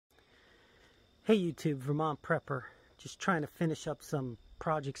Hey YouTube, Vermont Prepper. Just trying to finish up some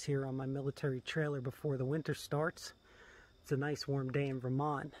projects here on my military trailer before the winter starts. It's a nice warm day in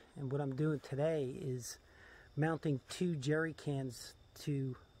Vermont, and what I'm doing today is mounting 2 jerry cans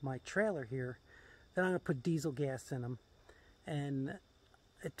to my trailer here. Then I'm going to put diesel gas in them. And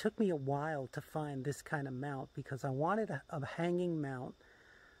it took me a while to find this kind of mount because I wanted a hanging mount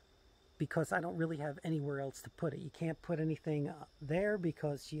because I don't really have anywhere else to put it. You can't put anything there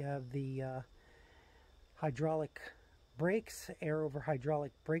because you have the hydraulic brakes, air over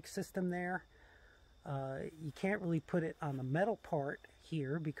hydraulic brake system there. You can't really put it on the metal part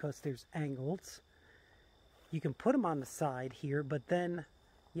here because there's angles. You can put them on the side here, but then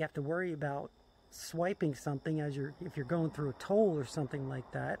you have to worry about swiping something if you're going through a toll or something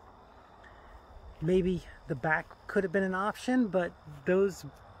like that. Maybe the back could have been an option, but those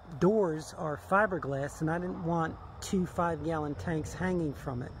doors are fiberglass and I didn't want 2 5-gallon tanks hanging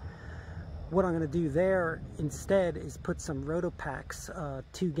from it. What I'm going to do there instead is put some Rotopacks,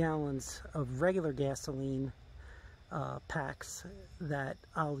 2 gallons of regular gasoline packs that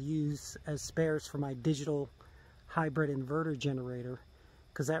I'll use as spares for my digital hybrid inverter generator,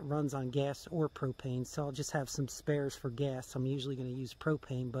 because that runs on gas or propane. So I'll just have some spares for gas. I'm usually going to use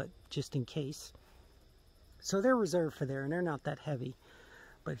propane, but just in case. So they're reserved for there, and they're not that heavy.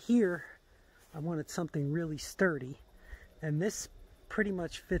 But here, I wanted something really sturdy, and this pretty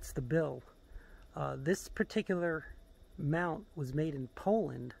much fits the bill. This particular mount was made in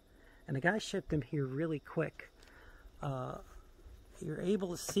Poland, and the guy shipped them here really quick. You're able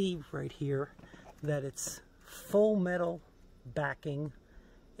to see right here that it's full metal backing.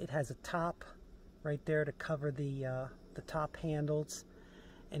 It has a top right there to cover the top handles,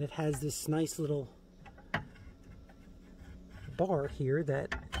 and it has this nice little bar here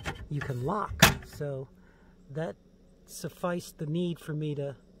that you can lock. So that sufficed the need for me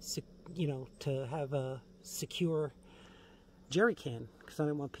to to have a secure jerry can, because I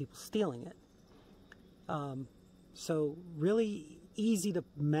didn't want people stealing it. So really easy to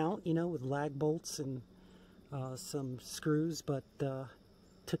mount, with lag bolts and some screws, but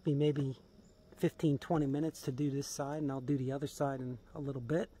took me maybe 15-20 minutes to do this side, and I'll do the other side in a little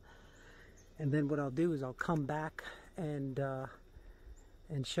bit. And then what I'll do is I'll come back and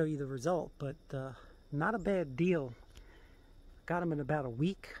show you the result. But not a bad deal. Got them in about a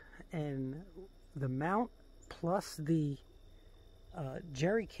week, and the mount plus the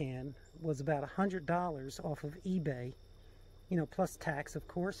jerry can was about $100 off of eBay, plus tax, of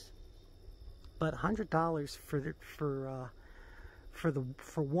course. But $100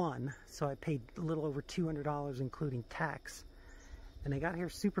 for one, so I paid a little over $200 including tax, and they got here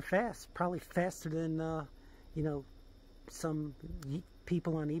super fast, probably faster than some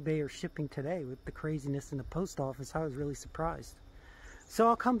people on eBay are shipping today. With the craziness in the post office, I was really surprised. So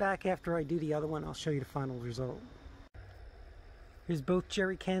I'll come back after I do the other one. I'll show you the final result. Here's both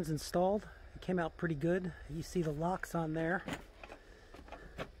jerry cans installed. It came out pretty good. You see the locks on there.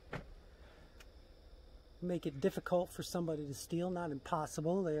 Make it difficult for somebody to steal, not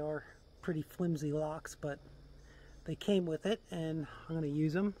impossible. They are pretty flimsy locks, but they came with it, and I'm going to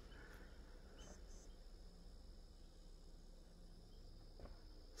use them.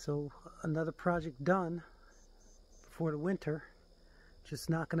 So another project done before the winter, just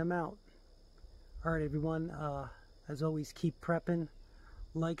knocking them out. Alright everyone, as always, keep prepping.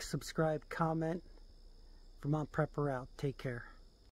 Like, subscribe, comment. Vermont Prepper out. Take care.